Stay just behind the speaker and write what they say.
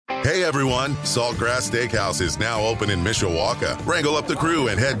Hey everyone, Saltgrass Steakhouse is now open in Mishawaka. Wrangle up the crew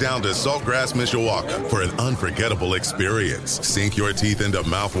and head down to Saltgrass Mishawaka for an unforgettable experience. Sink your teeth into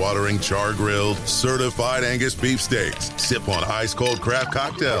mouth-watering char-grilled, certified Angus beef steaks. Sip on ice-cold craft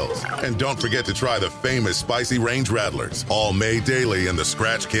cocktails. And don't forget to try the famous spicy range rattlers, all made daily in the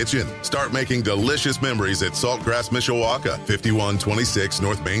Scratch Kitchen. Start making delicious memories at Saltgrass Mishawaka, 5126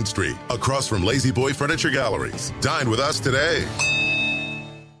 North Main Street, across from Lazy Boy Furniture Galleries. Dine with us today.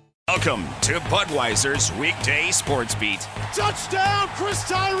 Welcome to Budweiser's Weekday Sports Beat. Touchdown, Chris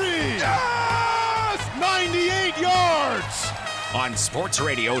Tyree! Yes! 98 yards! On Sports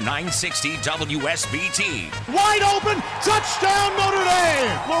Radio 960 WSBT. Wide open, touchdown Notre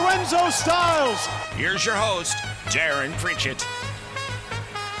Dame! Lorenzo Styles. Here's your host, Darren Pritchett.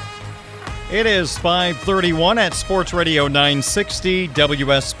 It is 5:31 at Sports Radio 960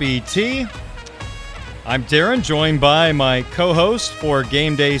 WSBT. I'm Darren, joined by my co-host for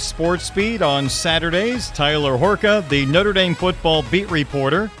Game Day Sports Beat on Saturdays, Tyler Horka, the Notre Dame football beat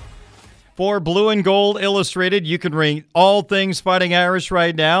reporter. For Blue and Gold Illustrated, you can read all things Fighting Irish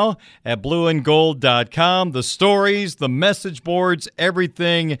right now at blueandgold.com. The stories, the message boards,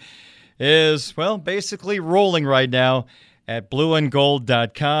 everything is, well, basically rolling right now at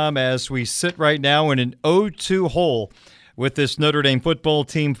blueandgold.com as we sit right now in an 0-2 hole with this Notre Dame football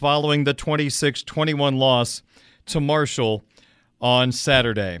team following the 26-21 loss to Marshall on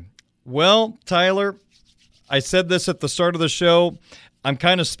Saturday. Well, Tyler, I said this at the start of the show. I'm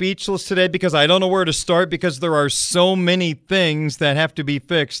kind of speechless today because I don't know where to start because there are so many things that have to be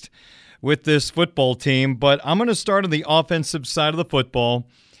fixed with this football team. But I'm going to start on the offensive side of the football.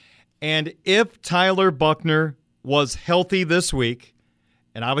 And if Tyler Buchner was healthy this week,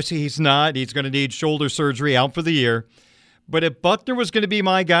 and obviously he's not, he's going to need shoulder surgery, out for the year. But if Buchner was going to be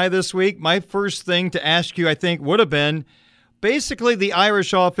my guy this week, my first thing to ask you, I think, would have been basically the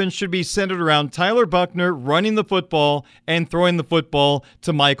Irish offense should be centered around Tyler Buchner running the football and throwing the football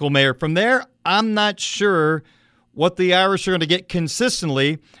to Michael Mayer. From there, I'm not sure what the Irish are going to get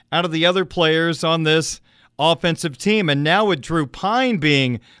consistently out of the other players on this offensive team. And now with Drew Pyne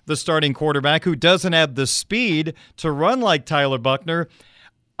being the starting quarterback who doesn't have the speed to run like Tyler Buchner,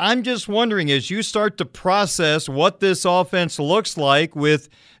 I'm just wondering, as you start to process what this offense looks like with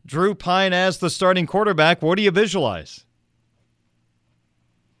Drew Pyne as the starting quarterback, what do you visualize?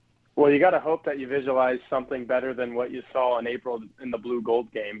 Well, you got to hope that you visualize something better than what you saw in April in the Blue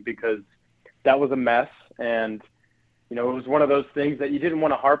Gold game, because that was a mess. And, you know, it was one of those things that you didn't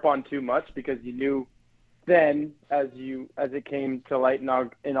want to harp on too much because you knew then, as it came to light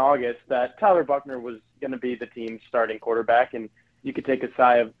in August, that Tyler Buchner was going to be the team's starting quarterback. And you could take a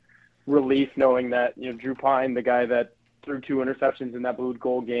sigh of relief knowing that, you know, Drew Pyne, the guy that threw 2 interceptions in that Blue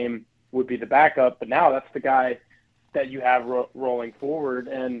Gold game, would be the backup. But now that's the guy that you have rolling forward.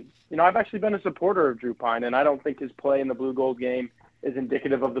 And, you know, I've actually been a supporter of Drew Pyne, and I don't think his play in the Blue Gold game is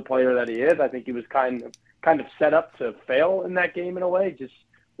indicative of the player that he is. I think he was kind of set up to fail in that game in a way, just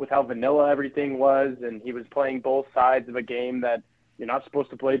with how vanilla everything was. And he was playing both sides of a game that you're not supposed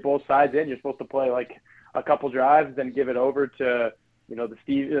to play both sides in. You're supposed to play like a couple drives, then give it over to, you know, the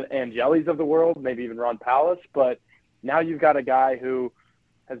Steve Angelis of the world, maybe even Ron Pallas. But now you've got a guy who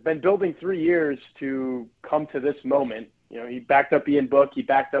has been building 3 years to come to this moment. You know, he backed up Ian Book, he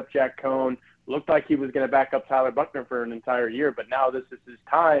backed up Jack Cohn, looked like he was going to back up Tyler Buchner for an entire year, but now this is his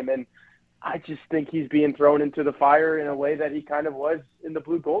time. And I just think he's being thrown into the fire in a way that he kind of was in the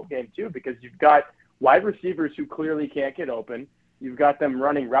Blue Gold game too, because you've got wide receivers who clearly can't get open. You've got them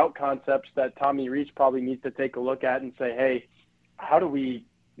running route concepts that Tommy Rees probably needs to take a look at and say, hey, how do we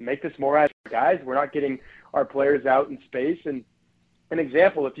make this more agile? Guys, we're not getting our players out in space. And an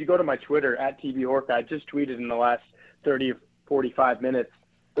example, if you go to my Twitter, at TB Horka, I just tweeted in the last 30 or 45 minutes,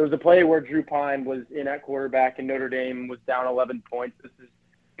 there was a play where Drew Pyne was in at quarterback and Notre Dame was down 11 points. This is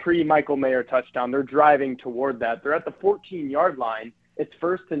pre-Michael Mayer touchdown. They're driving toward that. They're at the 14-yard line. It's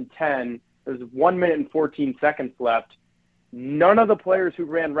 1st and 10. There's 1 minute and 14 seconds left. None of the players who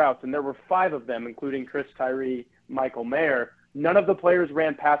ran routes, and there were 5 of them, including Chris Tyree, Michael Mayer, none of the players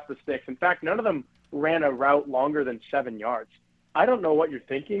ran past the sticks. In fact, none of them ran a route longer than 7 yards. I don't know what you're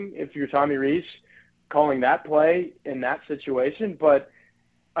thinking if you're Tommy Rees calling that play in that situation, but,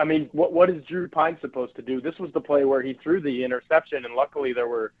 I mean, what is Drew Pyne supposed to do? This was the play where he threw the interception, and luckily there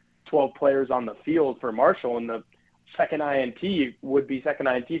were 12 players on the field for Marshall, and the second INT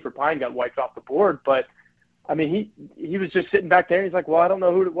for Pyne got wiped off the board. But, I mean, he was just sitting back there, and he's like, well, I don't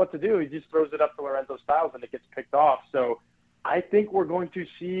know what to do. He just throws it up to Lorenzo Styles, and it gets picked off. So I think we're going to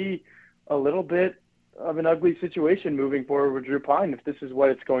see a little bit of an ugly situation moving forward with Drew Pyne if this is what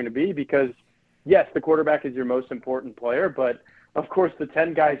it's going to be, because, yes, the quarterback is your most important player, but of course, the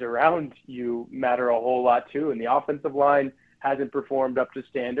 10 guys around you matter a whole lot too. And the offensive line hasn't performed up to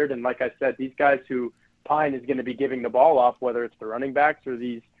standard. And like I said, these guys who Pine is going to be giving the ball off, whether it's the running backs or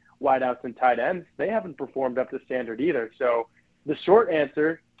these wideouts and tight ends, they haven't performed up to standard either. So the short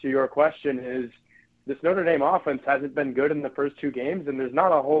answer to your question is this Notre Dame offense hasn't been good in the first 2 games, and there's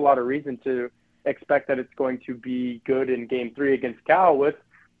not a whole lot of reason to expect that it's going to be good in Game 3 against Cal with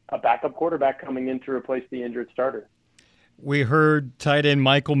a backup quarterback coming in to replace the injured starter. We heard tight end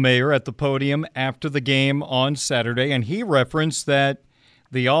Michael Mayer at the podium after the game on Saturday, and he referenced that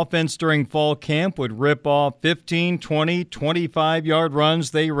the offense during fall camp would rip off 15, 20, 25-yard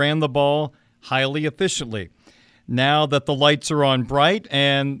runs. They ran the ball highly efficiently. Now that the lights are on bright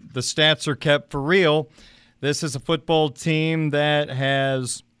and the stats are kept for real, this is a football team that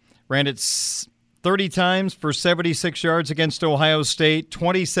has ran it 30 times for 76 yards against Ohio State,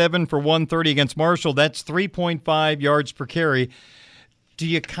 27 for 130 against Marshall. That's 3.5 yards per carry. Do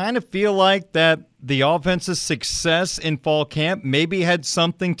you kind of feel like that the offense's success in fall camp maybe had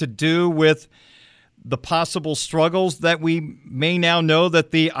something to do with the possible struggles that we may now know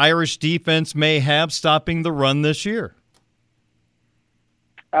that the Irish defense may have stopping the run this year?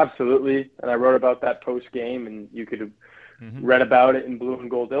 Absolutely. And I wrote about that post-game, and you could have read about it in Blue and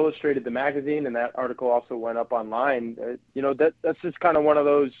Gold Illustrated, the magazine, and that article also went up online. That's just kind of one of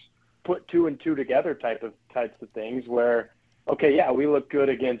those put 2 and 2 together types of things where, okay, yeah, we look good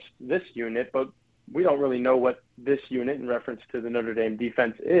against this unit, but we don't really know what this unit in reference to the Notre Dame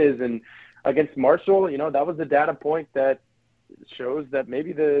defense is. And against Marshall, that was a data point that shows that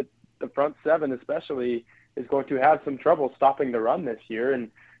maybe the front 7 especially is going to have some trouble stopping the run this year.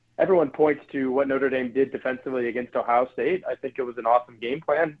 And everyone points to what Notre Dame did defensively against Ohio State. I think it was an awesome game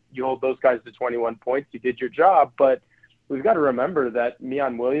plan. You hold those guys to 21 points, you did your job. But we've got to remember that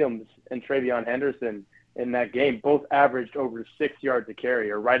Miyan Williams and Travion Henderson in that game both averaged over 6 yards a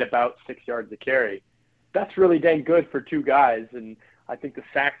carry, or right about 6 yards a carry. That's really dang good for 2 guys. And I think the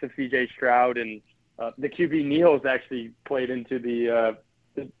sacks of C.J. Stroud and the QB Niels actually played into the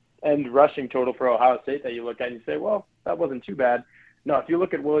end rushing total for Ohio State that you look at and you say, well, that wasn't too bad. No, if you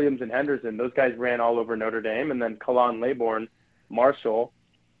look at Williams and Henderson, those guys ran all over Notre Dame. And then Kalon Laybourne, Marshall's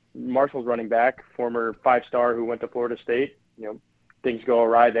running back, former 5-star who went to Florida State. Things go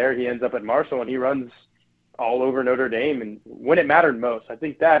awry there. He ends up at Marshall, and he runs all over Notre Dame. And when it mattered most, I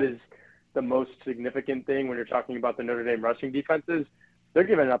think that is the most significant thing when you're talking about the Notre Dame rushing defenses. They're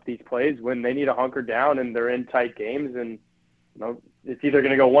giving up these plays when they need to hunker down and they're in tight games. And it's either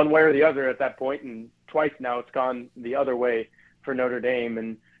going to go one way or the other at that point. And twice now it's gone the other way for Notre Dame.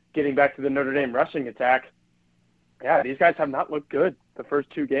 And getting back to the Notre Dame rushing attack, yeah, these guys have not looked good the first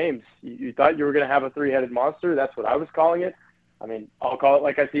 2 games. You thought you were going to have a 3-headed monster. That's what I was calling it. I mean, I'll call it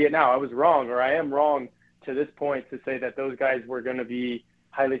like I see it now. I was wrong, or I am wrong to this point to say that those guys were going to be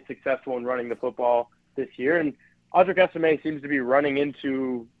highly successful in running the football this year. And Audric Estime seems to be running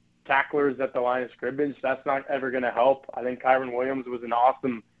into tacklers at the line of scrimmage. That's not ever going to help. I think Kyron Williams was an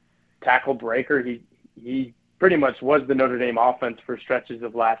awesome tackle breaker. He pretty much was the Notre Dame offense for stretches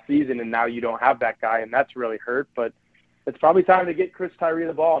of last season, and now you don't have that guy, and that's really hurt. But it's probably time to get Chris Tyree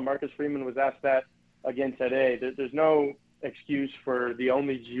the ball. And Marcus Freeman was asked that again today. There's no excuse for the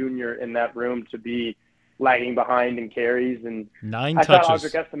only junior in that room to be lagging behind in carries. And 9 I touches. thought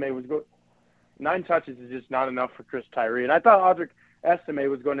Audric Estime was 9 touches is just not enough for Chris Tyree. And I thought Audric Estime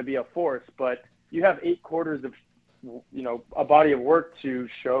was going to be a force, but you have 8 quarters of, a body of work to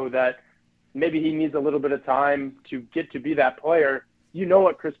show that maybe he needs a little bit of time to get to be that player. You know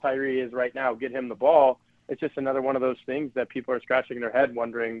what Chris Tyree is right now. Get him the ball. It's just another one of those things that people are scratching their head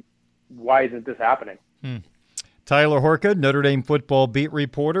wondering, why isn't this happening? Tyler Horka, Notre Dame football beat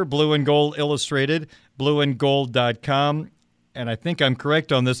reporter, Blue and Gold Illustrated, blueandgold.com. And I think I'm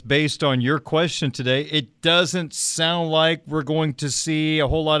correct on this based on your question today. It doesn't sound like we're going to see a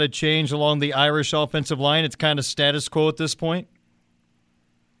whole lot of change along the Irish offensive line. It's kind of status quo at this point.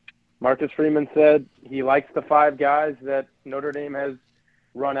 Marcus Freeman said he likes the 5 guys that Notre Dame has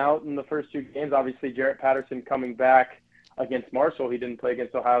run out in the first 2 games. Obviously, Jarrett Patterson coming back against Marshall. He didn't play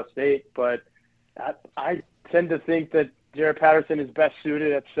against Ohio State, but I tend to think that Jarrett Patterson is best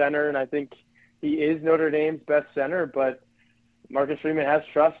suited at center, and I think he is Notre Dame's best center, but Marcus Freeman has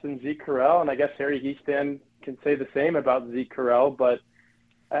trust in Zeke Correll, and I guess Harry Hiestand can say the same about Zeke Correll, but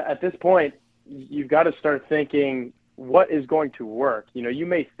at this point, you've got to start thinking, what is going to work? You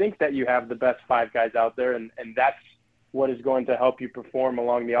may think that you have the best 5 guys out there, and that's what is going to help you perform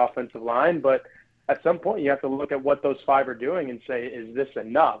along the offensive line, but at some point you have to look at what those 5 are doing and say, is this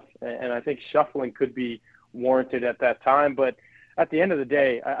enough? And I think shuffling could be warranted at that time, but at the end of the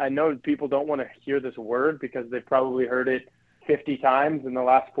day, I know people don't want to hear this word because they've probably heard it 50 times in the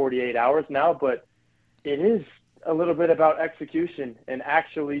last 48 hours now, but it is a little bit about execution and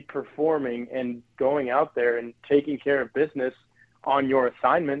actually performing and going out there and taking care of business on your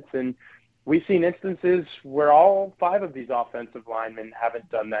assignments. And we've seen instances where all 5 of these offensive linemen haven't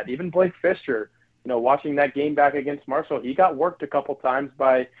done that. Even Blake Fisher, watching that game back against Marshall, he got worked a couple times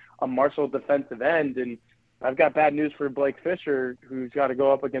by a Marshall defensive end. And I've got bad news for Blake Fisher, who's got to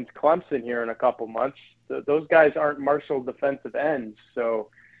go up against Clemson here in a couple months. Those guys aren't Marshall defensive ends. So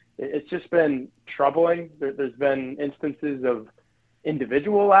it's just been troubling. There's been instances of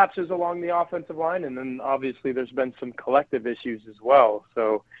individual lapses along the offensive line, and then obviously there's been some collective issues as well.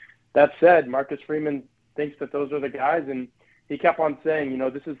 So that said, Marcus Freeman thinks that those are the guys, and he kept on saying,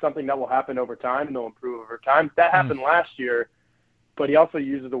 this is something that will happen over time. They'll improve over time. That happened last year, but he also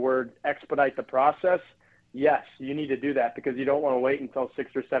uses the word expedite the process. Yes, you need to do that because you don't want to wait until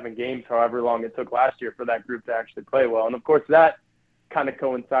 6 or 7 games, however long it took last year for that group to actually play well. And, of course, that kind of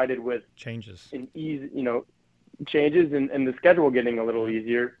coincided with changes and the schedule getting a little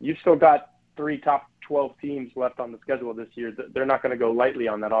easier. You've still got 3 top 12 teams left on the schedule this year. They're not going to go lightly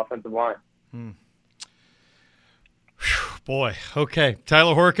on that offensive line. Boy, okay.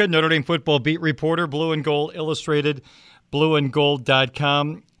 Tyler Horka, Notre Dame football beat reporter, Blue and Gold Illustrated,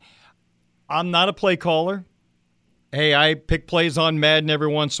 blueandgold.com. I'm not a play caller. Hey, I pick plays on Madden every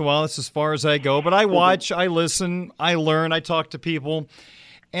once in a while. That's as far as I go. But I watch, I listen, I learn, I talk to people.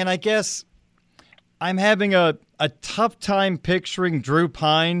 And I guess I'm having a tough time picturing Drew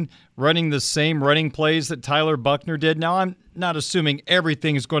Pine running the same running plays that Tyler Buchner did. Now, I'm not assuming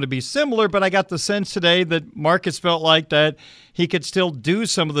everything is going to be similar, but I got the sense today that Marcus felt like that he could still do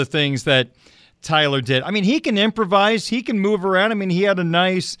some of the things that Tyler did. I mean, he can improvise. He can move around. I mean, he had a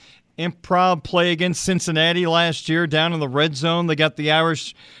nice improv play against Cincinnati last year down in the red zone. They got the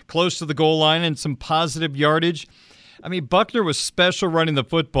Irish close to the goal line and some positive yardage. I mean, Buchner was special running the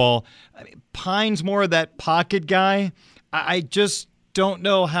football. I mean, Pine's more of that pocket guy. I just don't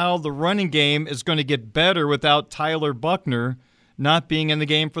know how the running game is going to get better without Tyler Buchner not being in the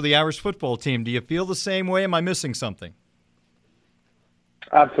game for the Irish football team. Do you feel the same way? Am I missing something?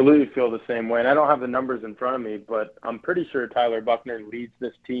 Absolutely feel the same way. And I don't have the numbers in front of me, but I'm pretty sure Tyler Buchner leads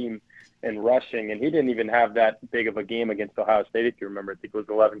this team in rushing, and he didn't even have that big of a game against Ohio State, if you remember. I think it was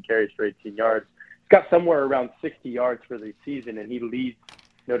 11 carries for 18 yards. He's got somewhere around 60 yards for the season, and he leads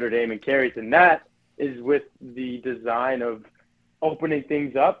Notre Dame in carries. And that is with the design of opening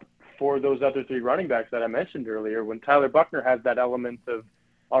things up for those other 3 running backs that I mentioned earlier. When Tyler Buchner has that element of,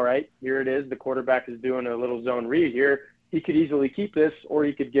 all right, here it is, the quarterback is doing a little zone read here. He could easily keep this or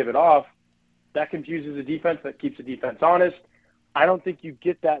he could give it off. That confuses the defense. That keeps the defense honest. I don't think you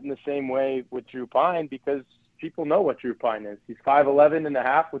get that in the same way with Drew Pine because people know what Drew Pine is. He's 5'11 and a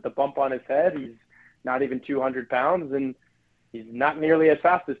half with a bump on his head. He's not even 200 pounds, and he's not nearly as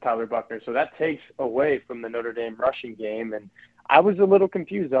fast as Tyler Buchner. So that takes away from the Notre Dame rushing game. And I was a little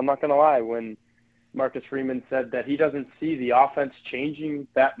confused, I'm not going to lie, when Marcus Freeman said that he doesn't see the offense changing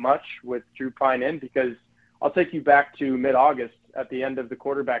that much with Drew Pine in, because I'll take you back to mid-August at the end of the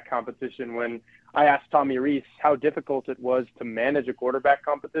quarterback competition when I asked Tommy Rees how difficult it was to manage a quarterback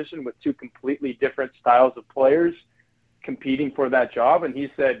competition with 2 completely different styles of players competing for that job. And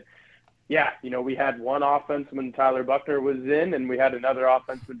he said, yeah, we had one offense when Tyler Buchner was in and we had another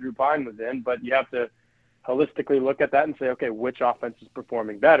offense when Drew Pine was in, but you have to holistically look at that and say, okay, which offense is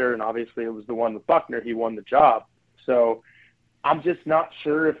performing better? And obviously it was the one with Buchner. He won the job. So I'm just not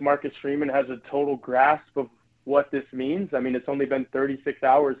sure if Marcus Freeman has a total grasp of what this means. I mean, it's only been 36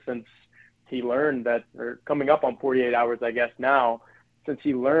 hours since he learned that, or coming up on 48 hours, I guess now, since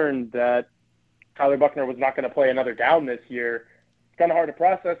he learned that Tyler Buchner was not going to play another down this year. It's kind of hard to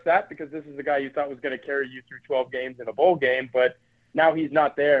process that because this is the guy you thought was going to carry you through 12 games in a bowl game, but now he's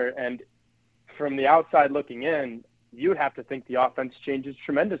not there. And from the outside looking in, you would have to think the offense changes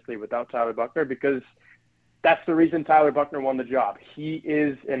tremendously without Tyler Buchner, because that's the reason Tyler Buchner won the job. He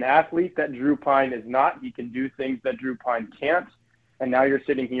is an athlete that Drew Pine is not. He can do things that Drew Pine can't. And now you're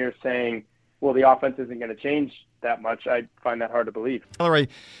sitting here saying, well, the offense isn't going to change that much. I find that hard to believe. All right.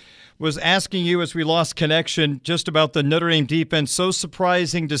 Was asking you as we lost connection just about the Notre Dame defense. So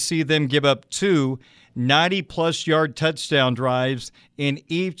surprising to see them give up 2 90-plus yard touchdown drives in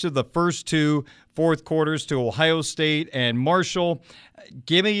each of the first 2 fourth quarters to Ohio State and Marshall.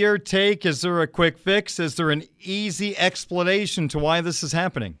 Give me your take. Is there a quick fix? Is there an easy explanation to why this is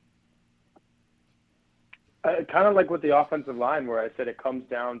happening? Kind of like with the offensive line where I said it comes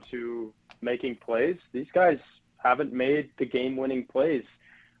down to making plays. These guys haven't made the game-winning plays.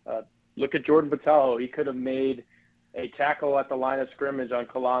 Look at Jordan Botelho. He could have made a tackle at the line of scrimmage on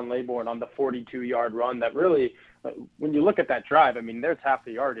Kalan Laybourne on the 42-yard run that really, when you look at that drive, I mean, there's half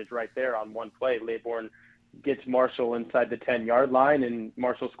the yardage right there on one play. Laybourne gets Marshall inside the 10-yard line, and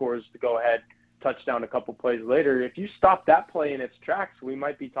Marshall scores the go-ahead touchdown a couple plays later. If you stop that play in its tracks, we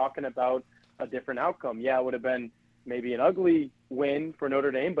might be talking about a different outcome. Yeah, it would have been maybe an ugly win for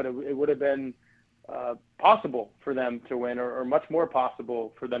Notre Dame, but it would have been possible for them to win, or much more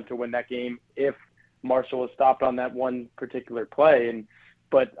possible for them to win that game if Marshall has stopped on that one particular play.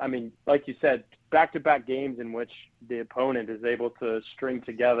 But I mean, like you said, back-to-back games in which the opponent is able to string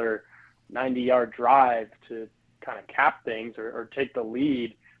together 90-yard drive to kind of cap things or take the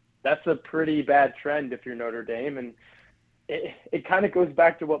lead, that's a pretty bad trend if you're Notre Dame. And it kind of goes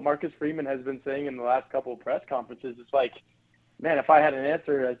back to what Marcus Freeman has been saying in the last couple of press conferences. It's like, man, if I had an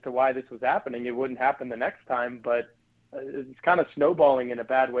answer as to why this was happening, it wouldn't happen the next time. But it's kind of snowballing in a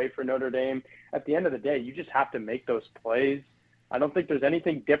bad way for Notre Dame. At the end of the day, you just have to make those plays. I don't think there's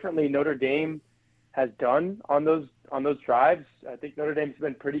anything differently Notre Dame has done on those drives. I think Notre Dame's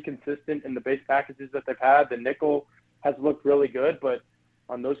been pretty consistent in the base packages that they've had. The nickel has looked really good, but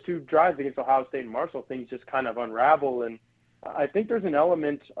on those two drives against Ohio State and Marshall, things just kind of unravel. And I think there's an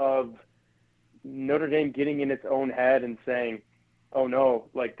element of Notre Dame getting in its own head and saying, oh no,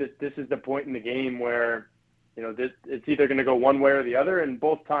 like this is the point in the game where, you know, it's either going to go one way or the other, and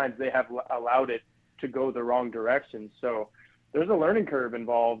both times they have allowed it to go the wrong direction. So there's a learning curve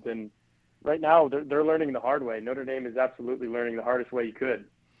involved, and right now they're learning the hard way. Notre Dame is absolutely learning the hardest way you could.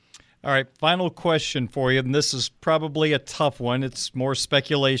 All right, final question for you, and this is probably a tough one. It's more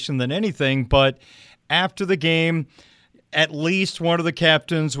speculation than anything, but after the game, at least one of the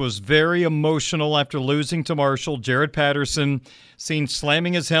captains was very emotional after losing to Marshall. Jaret Patterson, seen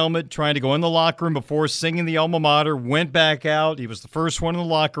slamming his helmet, trying to go in the locker room before singing the alma mater, went back out. He was the first one in the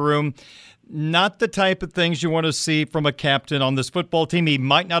locker room. Not the type of things you want to see from a captain on this football team. He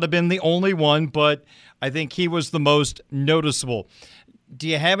might not have been the only one, but I think he was the most noticeable. Do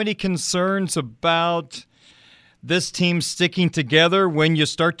you have any concerns about this team sticking together when you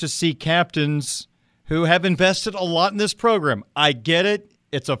start to see captains who have invested a lot in this program? I get it.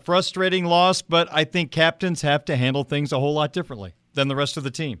 It's a frustrating loss, but I think captains have to handle things a whole lot differently than the rest of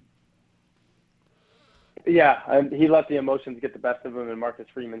the team. Yeah, he let the emotions get the best of him, and Marcus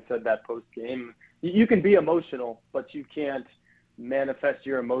Freeman said that post-game. You can be emotional, but you can't manifest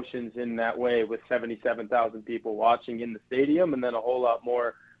your emotions in that way with 77,000 people watching in the stadium, and then a whole lot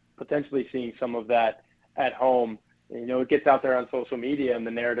more potentially seeing some of that at home. You know, it gets out there on social media, and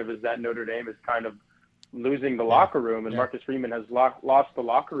the narrative is that Notre Dame is kind of losing the locker room, and Marcus Freeman has lost the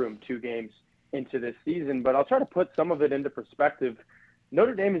locker room 2 games into this season. But I'll try to put some of it into perspective.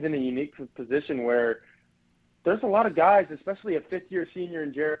 Notre Dame is in a unique position where there's a lot of guys, especially a fifth-year senior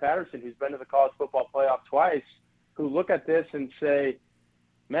in Jaret Patterson, who's been to the college football playoff twice, who look at this and say,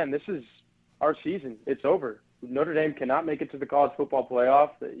 man, this is our season. It's over. Notre Dame cannot make it to the college football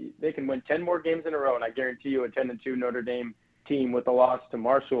playoff. They can win 10 more games in a row, and I guarantee you a 10-2 Notre Dame team with a loss to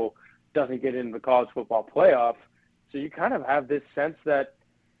Marshall doesn't get into the college football playoff. So you kind of have this sense that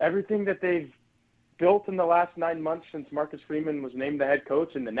everything that they've built in the last 9 months since Marcus Freeman was named the head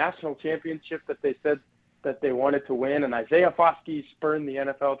coach, and the national championship that they said that they wanted to win, and Isaiah Foskey spurned the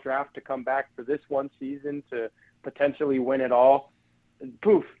NFL draft to come back for this one season to potentially win it all. And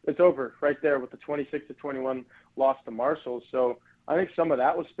poof, it's over right there with the 26-21 loss to Marshall. So I think some of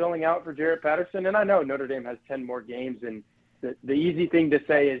that was spilling out for Jaret Patterson. And I know Notre Dame has 10 more games, and the easy thing to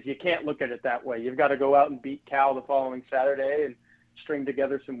say is you can't look at it that way. You've got to go out and beat Cal the following Saturday and string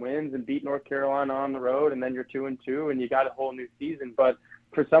together some wins and beat North Carolina on the road, and then you're 2-2 and you got a whole new season. But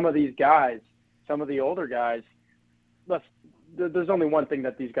for some of these guys, some of the older guys, there's only one thing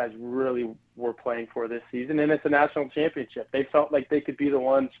that these guys really were playing for this season, and it's a national championship. They felt like they could be the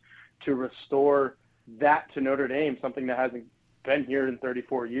ones to restore that to Notre Dame, something that hasn't been here in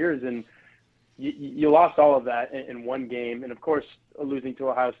 34 years. And you lost all of that in one game. And, of course, losing to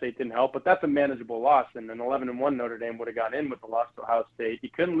Ohio State didn't help, but that's a manageable loss. And an 11-1 Notre Dame would have gone in with the loss to Ohio State. You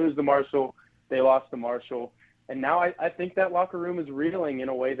couldn't lose to Marshall. They lost to Marshall. And now I think that locker room is reeling in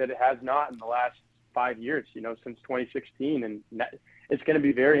a way that it has not in the last 5 years, since 2016. And it's going to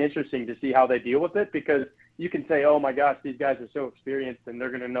be very interesting to see how they deal with it, because you can say, oh, my gosh, these guys are so experienced and they're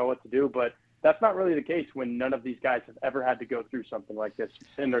going to know what to do. But that's not really the case when none of these guys have ever had to go through something like this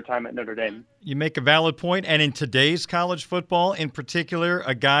in their time at Notre Dame. You make a valid point. And in today's college football, in particular,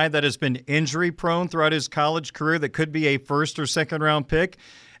 a guy that has been injury-prone throughout his college career that could be a first- or second-round pick,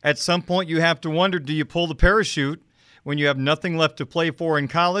 at some point you have to wonder, do you pull the parachute when you have nothing left to play for in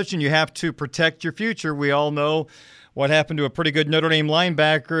college and you have to protect your future? We all know what happened to a pretty good Notre Dame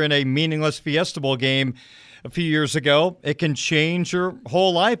linebacker in a meaningless Fiesta Bowl game a few years ago. It can change your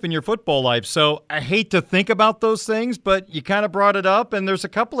whole life and your football life. So I hate to think about those things, but you kind of brought it up, and there's a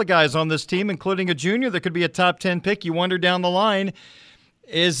couple of guys on this team, including a junior, that could be a top 10 pick. You wonder down the line,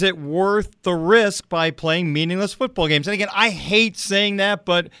 is it worth the risk by playing meaningless football games? And again, I hate saying that,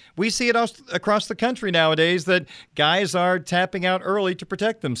 but we see it across the country nowadays that guys are tapping out early to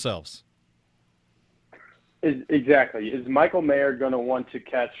protect themselves. Exactly. Is Michael Mayer going to want to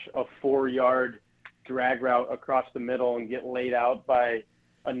catch a 4-yard drag route across the middle and get laid out by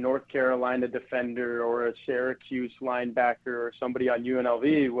a North Carolina defender or a Syracuse linebacker or somebody on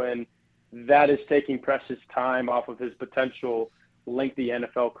UNLV when that is taking precious time off of his potential lengthy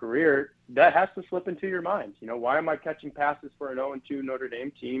NFL career? That has to slip into your mind. Why am I catching passes for an 0-2 Notre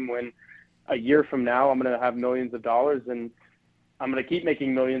Dame team when a year from now I'm going to have millions of dollars and I'm going to keep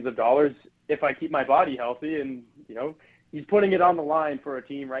making millions of dollars if I keep my body healthy? And, he's putting it on the line for a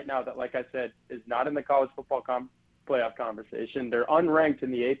team right now that, like I said, is not in the college football playoff conversation. They're unranked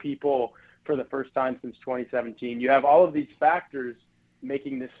in the AP poll for the first time since 2017. You have all of these factors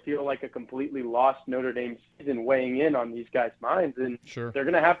making this feel like a completely lost Notre Dame season weighing in on these guys' minds. And Sure. They're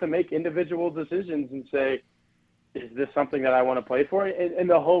going to have to make individual decisions and say, is this something that I want to play for? And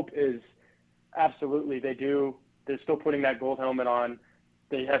the hope is absolutely they do. They're still putting that gold helmet on.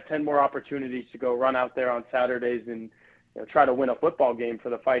 They have 10 more opportunities to go run out there on Saturdays and try to win a football game for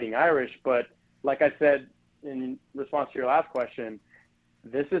the Fighting Irish. But like I said in response to your last question,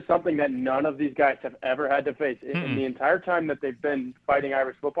 this is something that none of these guys have ever had to face. In the entire time that they've been Fighting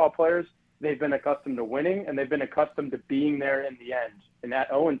Irish football players, they've been accustomed to winning, and they've been accustomed to being there in the end. And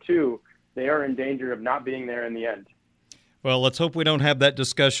at 0-2, they are in danger of not being there in the end. Well, let's hope we don't have that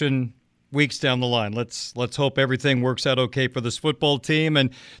discussion weeks down the line. Let's hope everything works out okay for this football team. And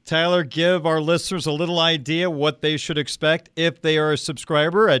Tyler, give our listeners a little idea what they should expect if they are a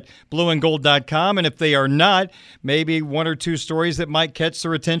subscriber at blueandgold.com. And if they are not, maybe one or two stories that might catch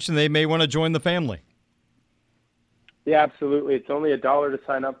their attention. They may want to join the family. Yeah, absolutely. It's only $1 to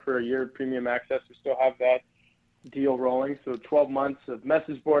sign up for a year of premium access. We still have that deal rolling. So 12 months of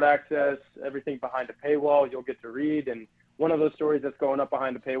message board access, everything behind a paywall you'll get to read. And one of those stories that's going up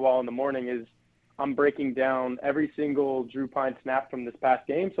behind the paywall in the morning is I'm breaking down every single Drew Pine snap from this past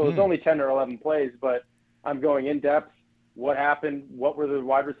game. So it's only 10 or 11 plays, but I'm going in depth. What happened? What were the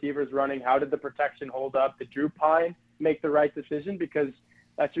wide receivers running? How did the protection hold up? Did Drew Pine make the right decision? Because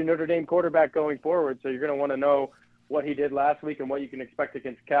that's your Notre Dame quarterback going forward. So you're going to want to know what he did last week and what you can expect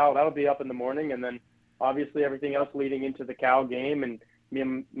against Cal. That'll be up in the morning. And then obviously everything else leading into the Cal game. And me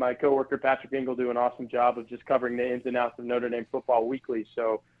and my coworker Patrick Ingle do an awesome job of just covering the ins and outs of Notre Dame football weekly.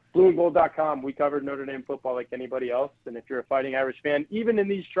 So blueandgold.com, we covered Notre Dame football like anybody else. And if you're a Fighting Irish fan, even in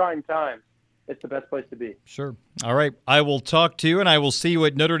these trying times, it's the best place to be. Sure. All right. I will talk to you, and I will see you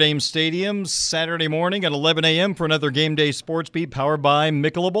at Notre Dame Stadium Saturday morning at 11 a.m. for another Game Day Sports Beat powered by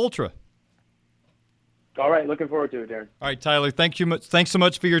Michelob Ultra. All right. Looking forward to it, Darren. All right, Tyler. Thanks so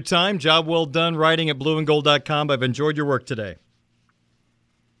much for your time. Job well done writing at blueandgold.com. I've enjoyed your work today.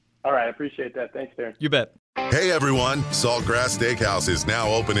 All right. I appreciate that. Thanks, Darren. You bet. Hey everyone, Saltgrass Steakhouse is now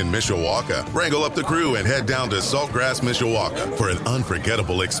open in Mishawaka. Wrangle up the crew and head down to Saltgrass Mishawaka for an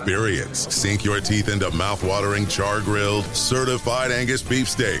unforgettable experience. Sink your teeth into mouth-watering char-grilled, certified Angus beef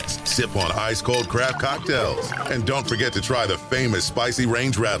steaks. Sip on ice-cold craft cocktails. And don't forget to try the famous spicy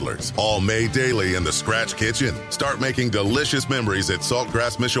range rattlers, all made daily in the Scratch Kitchen. Start making delicious memories at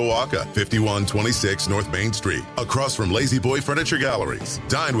Saltgrass Mishawaka, 5126 North Main Street, across from Lazy Boy Furniture Galleries.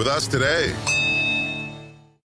 Dine with us today.